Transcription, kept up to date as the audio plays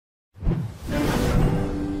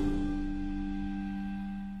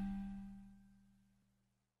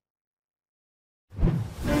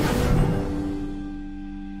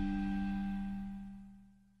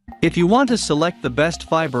If you want to select the best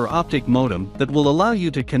fiber optic modem that will allow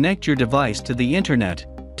you to connect your device to the internet,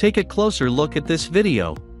 take a closer look at this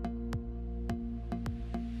video.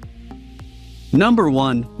 Number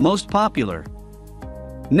 1, Most Popular.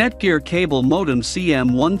 NETGEAR Cable Modem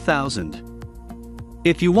CM1000.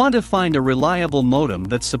 If you want to find a reliable modem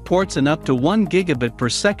that supports an up to 1 gigabit per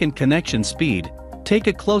second connection speed, take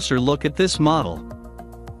a closer look at this model.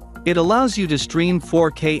 It allows you to stream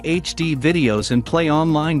 4K HD videos and play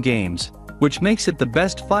online games, which makes it the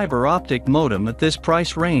best fiber optic modem at this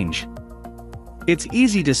price range. It's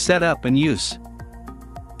easy to set up and use.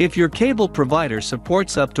 If your cable provider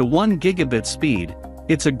supports up to 1 gigabit speed,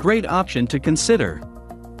 it's a great option to consider.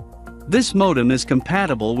 This modem is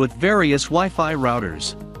compatible with various Wi-Fi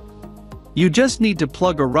routers. You just need to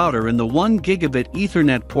plug a router in the 1 gigabit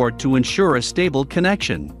Ethernet port to ensure a stable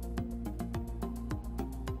connection.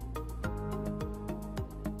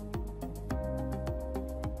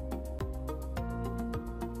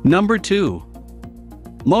 Number 2.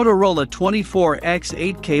 Motorola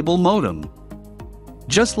 24x8 Cable Modem.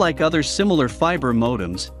 Just like other similar fiber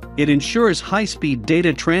modems, it ensures high-speed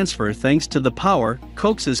data transfer thanks to the power,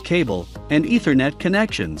 coaxial cable, and Ethernet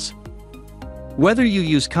connections. Whether you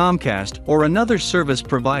use Comcast or another service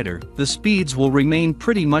provider, the speeds will remain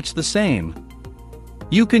pretty much the same.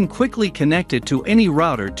 You can quickly connect it to any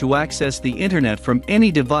router to access the internet from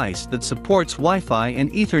any device that supports Wi-Fi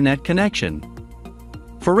and Ethernet connection.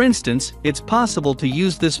 For instance, it's possible to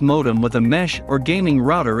use this modem with a mesh or gaming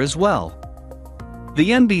router as well.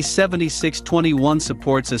 The MB7621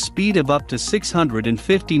 supports a speed of up to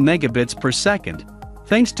 650 megabits per second.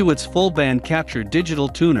 Thanks to its full band capture digital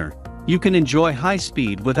tuner, you can enjoy high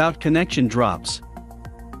speed without connection drops.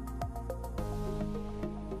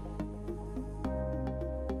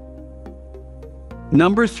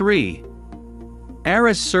 Number 3.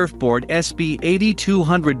 ARRIS SURFboard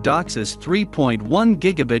SB8200 DOCSIS 3.1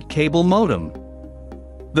 Gigabit Cable Modem.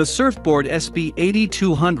 The SURFboard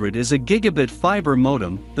SB8200 is a gigabit fiber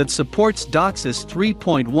modem that supports DOCSIS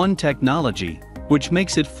 3.1 technology, which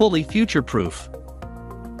makes it fully future-proof.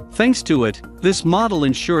 Thanks to it, this model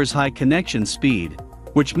ensures high connection speed,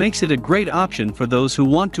 which makes it a great option for those who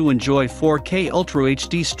want to enjoy 4K Ultra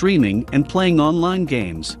HD streaming and playing online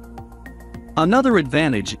games. Another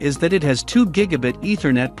advantage is that it has 2 gigabit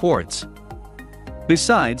Ethernet ports.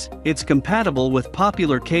 Besides, it's compatible with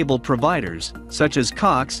popular cable providers, such as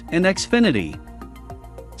Cox and Xfinity.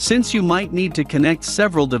 Since you might need to connect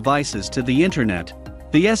several devices to the internet,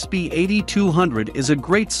 the SB8200 is a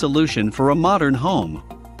great solution for a modern home.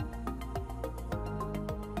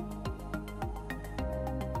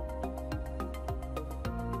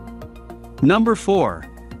 Number 4.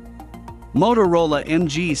 Motorola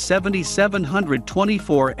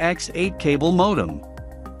MG7724x8 Cable Modem.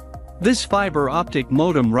 This fiber optic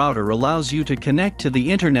modem router allows you to connect to the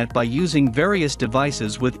internet by using various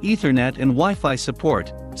devices with Ethernet and Wi-Fi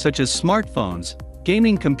support, such as smartphones,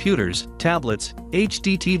 gaming computers, tablets,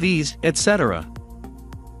 HD TVs, etc.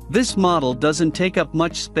 This model doesn't take up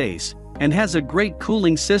much space and has a great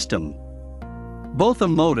cooling system. Both a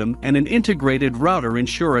modem and an integrated router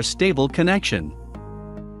ensure a stable connection.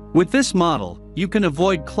 With this model, you can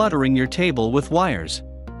avoid cluttering your table with wires.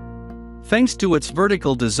 Thanks to its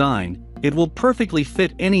vertical design, it will perfectly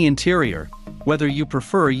fit any interior, whether you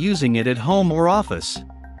prefer using it at home or office.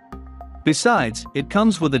 Besides, it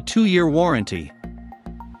comes with a 2-year warranty.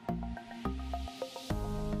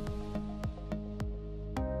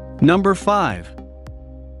 Number 5.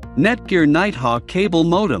 NETGEAR Nighthawk Cable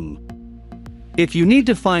Modem. If you need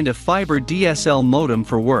to find a fiber DSL modem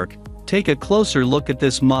for work, take a closer look at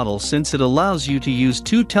this model since it allows you to use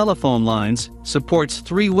 2 telephone lines, supports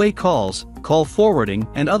 3-way calls, call forwarding,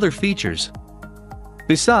 and other features.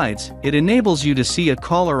 Besides, it enables you to see a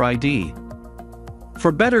caller ID.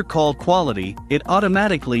 For better call quality, it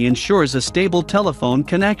automatically ensures a stable telephone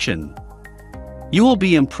connection. You will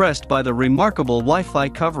be impressed by the remarkable Wi-Fi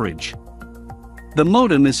coverage. The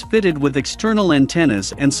modem is fitted with external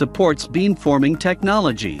antennas and supports beamforming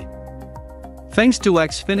technology. Thanks to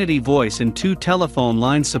Xfinity voice and 2 telephone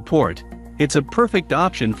line support, it's a perfect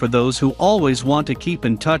option for those who always want to keep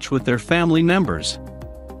in touch with their family members.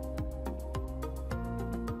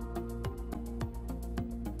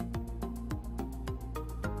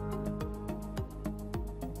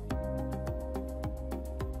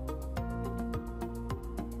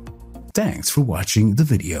 Thanks for watching the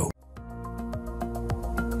video.